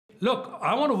look,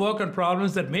 I want to work on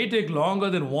problems that may take longer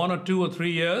than 1 or 2 or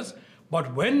 3 years,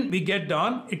 but when we get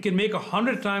done, it can make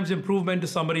 100 times improvement to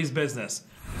somebody's business.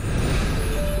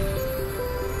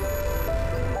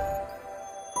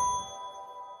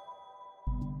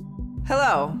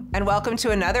 Hello, and welcome to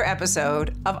another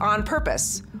episode of On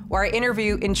Purpose, where I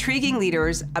interview intriguing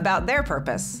leaders about their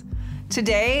purpose.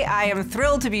 Today, I am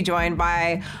thrilled to be joined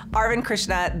by Arvind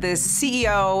Krishna, the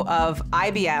CEO of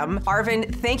IBM.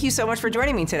 Arvind, thank you so much for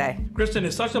joining me today. Kristin,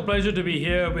 it's such a pleasure to be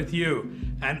here with you,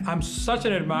 and I'm such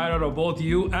an admirer of both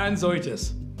you and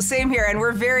Zoetis. Same here, and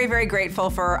we're very, very grateful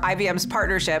for IBM's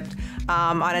partnership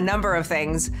on a number of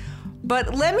things.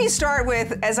 But let me start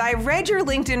with, as I read your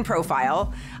LinkedIn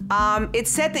profile, it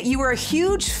said that you were a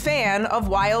huge fan of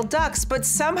wild ducks, but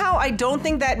somehow I don't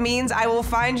think that means I will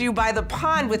find you by the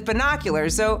pond with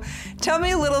binoculars. So tell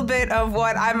me a little bit of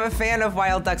what I'm a fan of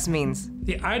wild ducks means.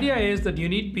 The idea is that you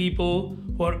need people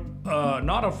who are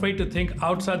not afraid to think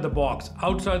outside the box,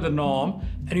 outside the norm,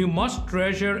 and you must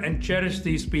treasure and cherish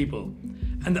these people.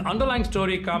 And the underlying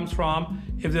story comes from,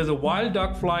 if there's a wild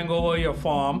duck flying over your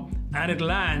farm and it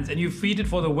lands and you feed it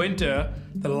for the winter,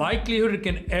 the likelihood it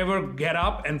can ever get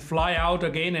up and fly out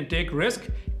again and take risk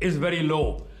is very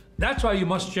low. That's why you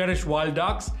must cherish wild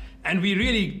ducks, and we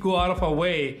really go out of our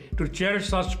way to cherish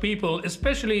such people,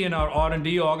 especially in our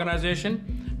R&D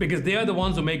organization, because they are the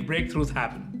ones who make breakthroughs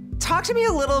happen. Talk to me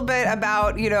a little bit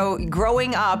about,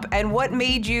 growing up and what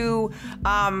made you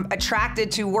attracted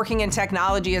to working in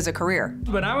technology as a career.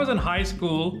 When I was in high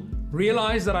school,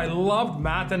 realized that I loved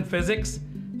math and physics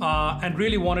and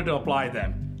really wanted to apply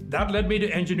them. That led me to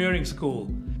engineering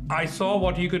school. I saw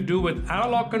what you could do with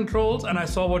analog controls, and I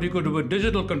saw what you could do with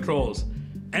digital controls.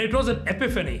 And it was an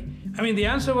epiphany. The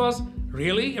answer was,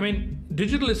 really?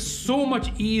 Digital is so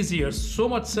much easier, so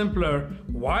much simpler.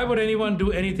 Why would anyone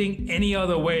do anything any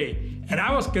other way? And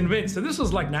I was convinced, and this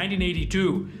was like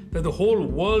 1982, that the whole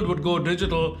world would go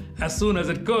digital as soon as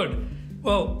it could.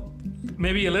 Well,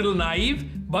 maybe a little naive,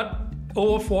 but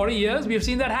over 40 years, we have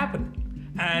seen that happen.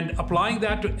 And applying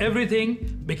that to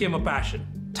everything became a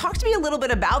passion. Talk to me a little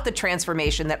bit about the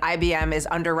transformation that IBM is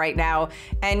under right now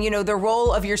and the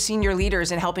role of your senior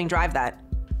leaders in helping drive that.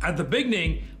 At the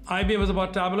beginning, IBM was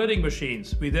about tabulating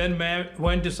machines. We then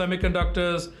went to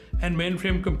semiconductors and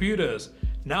mainframe computers.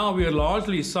 Now we are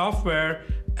largely software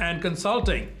and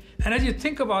consulting. And as you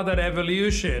think about that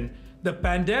evolution, the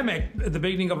pandemic at the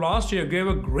beginning of last year gave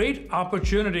a great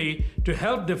opportunity to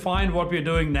help define what we're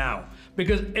doing now,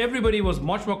 because everybody was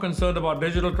much more concerned about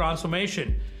digital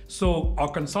transformation. So our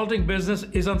consulting business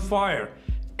is on fire.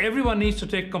 Everyone needs to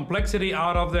take complexity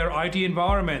out of their IT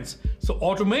environments. So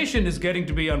automation is getting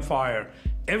to be on fire.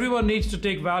 Everyone needs to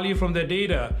take value from their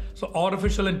data, so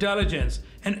artificial intelligence.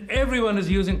 And everyone is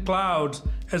using clouds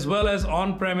as well as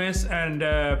on-premise and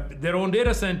their own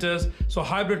data centers, so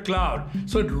hybrid cloud.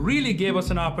 So it really gave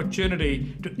us an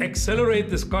opportunity to accelerate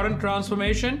this current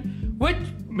transformation, which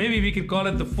maybe we could call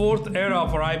it the fourth era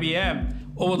for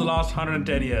IBM over the last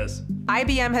 110 years.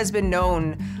 IBM has been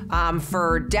known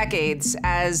for decades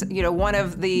as one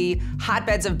of the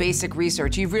hotbeds of basic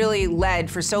research. You've really led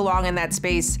for so long in that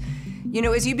space.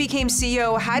 As you became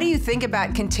CEO, how do you think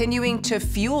about continuing to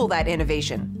fuel that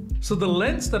innovation? So the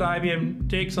lens that IBM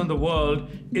takes on the world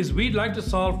is we'd like to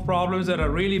solve problems that are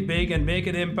really big and make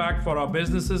an impact for our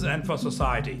businesses and for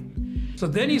society. So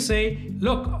then you say,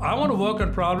 look, I want to work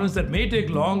on problems that may take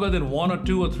longer than 1 or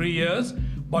 2 or 3 years,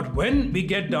 but when we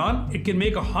get done, it can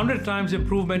make 100 times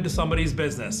improvement to somebody's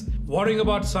business. Worrying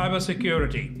about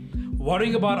cybersecurity,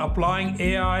 worrying about applying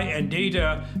AI and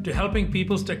data to helping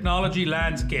people's technology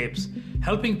landscapes,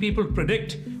 helping people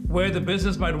predict where the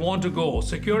business might want to go,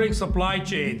 securing supply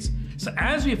chains. So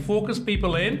as we focus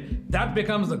people in, that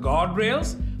becomes the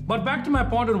guardrails. But back to my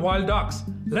point on wild ducks,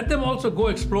 let them also go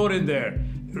explore in there.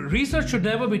 Research should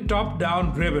never be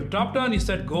top-down driven. Top-down, you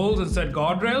set goals and set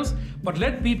guardrails, but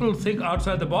let people think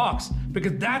outside the box,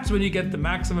 because that's when you get the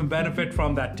maximum benefit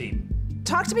from that team.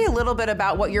 Talk to me a little bit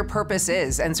about what your purpose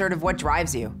is and sort of what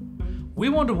drives you. We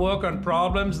want to work on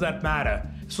problems that matter.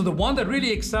 So the one that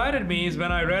really excited me is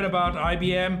when I read about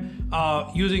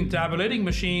IBM using tabulating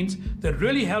machines that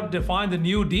really helped define the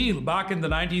New Deal back in the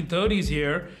 1930s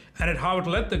here, and how it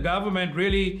let the government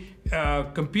really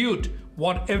compute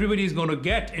what everybody is going to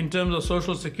get in terms of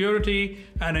Social Security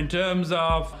and in terms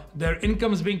of their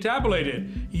incomes being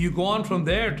tabulated. You go on from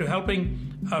there to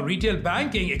helping retail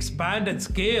banking expand and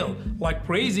scale like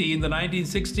crazy in the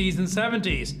 1960s and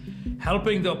 70s,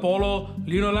 helping the Apollo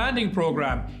lunar landing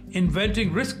program,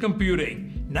 inventing risk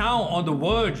computing, now on the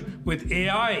verge with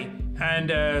AI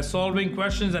and solving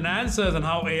questions and answers, and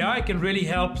how AI can really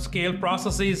help scale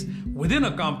processes within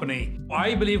a company.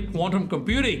 I believe quantum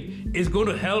computing is going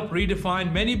to help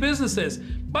redefine many businesses.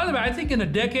 By the way, I think in a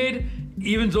decade,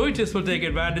 even Zoetis will take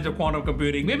advantage of quantum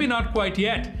computing. Maybe not quite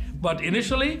yet, but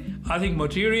initially, I think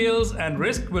materials and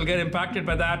risk will get impacted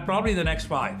by that probably in the next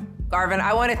 5. Arvind,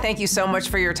 I want to thank you so much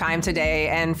for your time today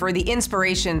and for the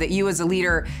inspiration that you as a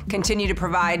leader continue to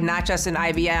provide, not just in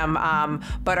IBM,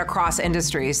 but across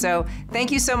industries. So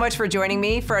thank you so much for joining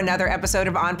me for another episode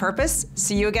of On Purpose.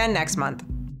 See you again next month.